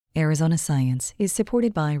Arizona Science is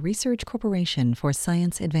supported by Research Corporation for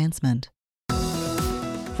Science Advancement.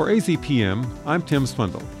 For AZPM, I'm Tim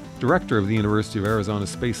Swindle, Director of the University of Arizona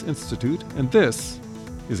Space Institute, and this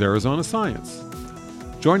is Arizona Science.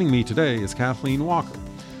 Joining me today is Kathleen Walker,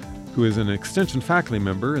 who is an Extension faculty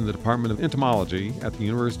member in the Department of Entomology at the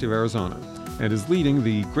University of Arizona and is leading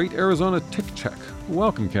the Great Arizona Tick Check.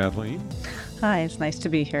 Welcome, Kathleen. Hi, it's nice to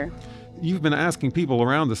be here. You've been asking people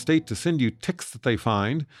around the state to send you ticks that they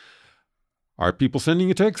find. Are people sending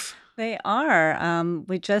you ticks? They are.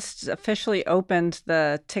 We just officially opened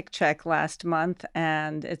the Tick Check last month,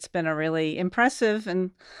 and it's been a really impressive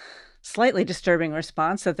and slightly disturbing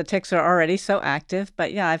response that the ticks are already so active.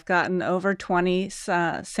 But yeah, I've gotten over 20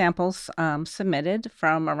 samples submitted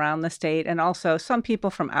from around the state, and also some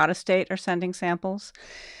people from out of state are sending samples.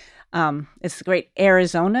 It's the Great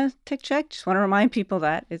Arizona Tick Check. Just want to remind people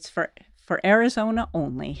that it's for Arizona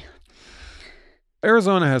only.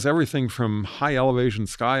 Arizona has everything from high elevation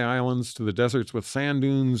sky islands to the deserts with sand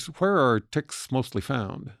dunes. Where are ticks mostly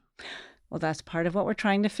found? Well, that's part of what we're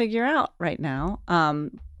trying to figure out right now.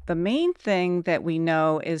 The main thing that we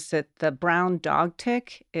know is that the brown dog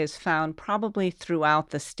tick is found probably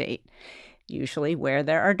throughout the state, usually where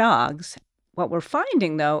there are dogs. What we're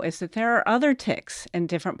finding, though, is that there are other ticks in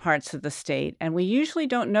different parts of the state, and we usually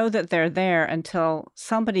don't know that they're there until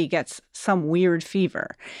somebody gets some weird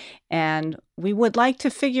fever. And we would like to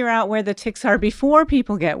figure out where the ticks are before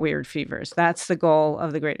people get weird fevers. That's the goal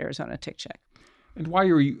of the Great Arizona Tick Check. And why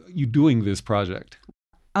are you doing this project?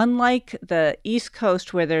 Unlike the East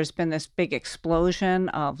Coast, where there's been this big explosion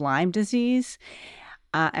of Lyme disease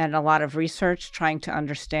and a lot of research trying to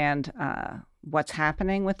understand what's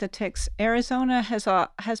happening with the ticks, Arizona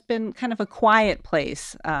has been kind of a quiet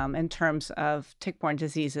place in terms of tick-borne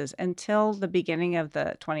diseases until the beginning of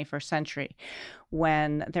the 21st century,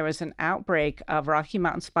 when there was an outbreak of Rocky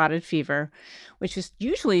Mountain spotted fever, which is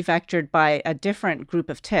usually vectored by a different group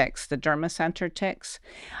of ticks, the dermacentered ticks,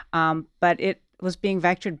 but it was being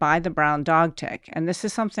vectored by the brown dog tick. And this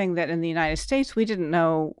is something that in the United States we didn't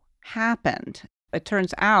know happened. It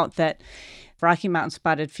turns out that Rocky Mountain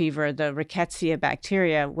spotted fever, the Rickettsia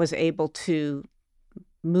bacteria, was able to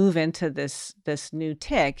move into this new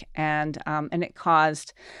tick, and it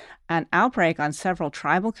caused an outbreak on several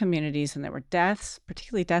tribal communities, and there were deaths,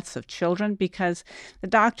 particularly deaths of children, because the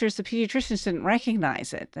doctors, the pediatricians, didn't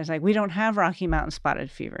recognize it. They're like, we don't have Rocky Mountain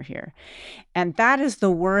spotted fever here. And that is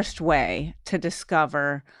the worst way to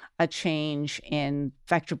discover a change in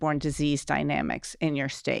vector-borne disease dynamics in your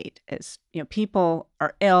state. Is, people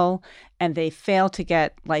are ill and they fail to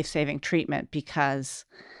get life-saving treatment because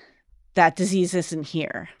that disease isn't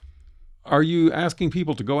here. Are you asking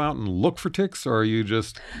people to go out and look for ticks, or are you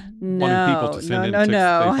just wanting people to send in ticks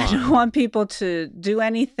No. they find? I don't want people to do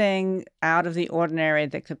anything out of the ordinary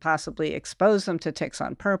that could possibly expose them to ticks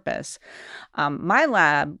on purpose. My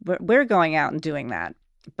lab, we're going out and doing that.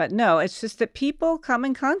 But no, it's just that people come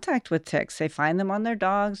in contact with ticks. They find them on their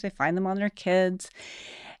dogs, they find them on their kids.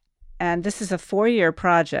 And this is a 4-year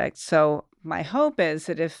project. So my hope is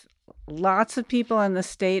that if lots of people in the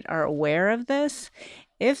state are aware of this,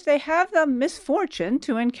 if they have the misfortune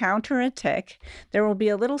to encounter a tick, there will be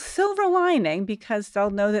a little silver lining, because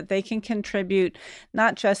they'll know that they can contribute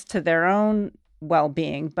not just to their own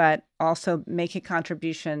well-being, but also make a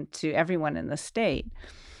contribution to everyone in the state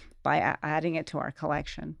by adding it to our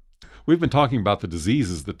collection. We've been talking about the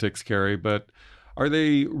diseases that ticks carry, but are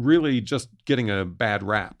they really just getting a bad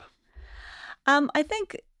rap? I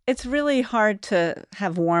think it's really hard to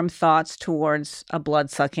have warm thoughts towards a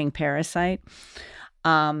blood-sucking parasite.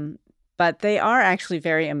 But they are actually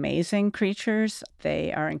very amazing creatures.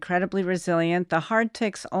 They are incredibly resilient. The hard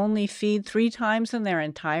ticks only feed 3 times in their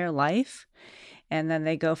entire life, and then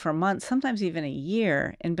they go for months, sometimes even a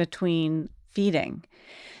year, in between feeding.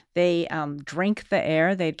 They drink the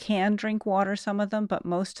air. They can drink water, some of them, but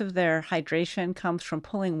most of their hydration comes from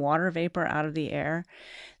pulling water vapor out of the air.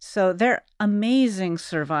 So they're amazing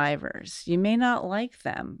survivors. You may not like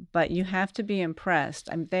them, but you have to be impressed.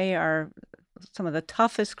 They are some of the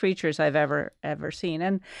toughest creatures I've ever seen.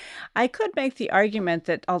 And I could make the argument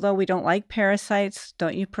that although we don't like parasites,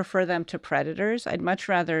 don't you prefer them to predators? I'd much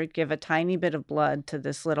rather give a tiny bit of blood to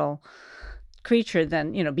this little creature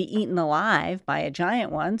than, be eaten alive by a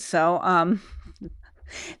giant one. So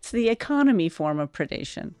it's the economy form of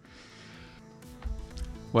predation.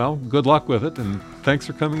 Well, good luck with it, and thanks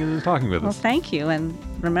for coming in and talking with us. Well, thank you, and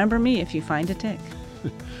remember me if you find a tick.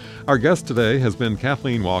 Our guest today has been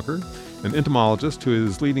Kathleen Walker, an entomologist who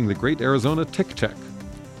is leading the Great Arizona Tick Check.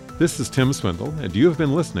 This is Tim Swindle, and you have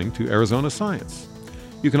been listening to Arizona Science.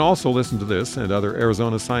 You can also listen to this and other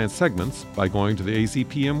Arizona Science segments by going to the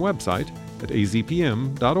AZPM website at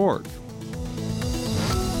azpm.org.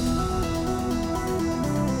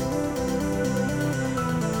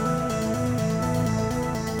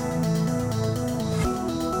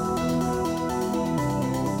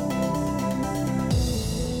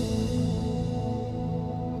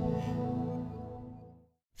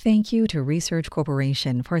 Thank you to Research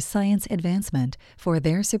Corporation for Science Advancement for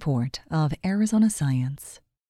their support of Arizona Science.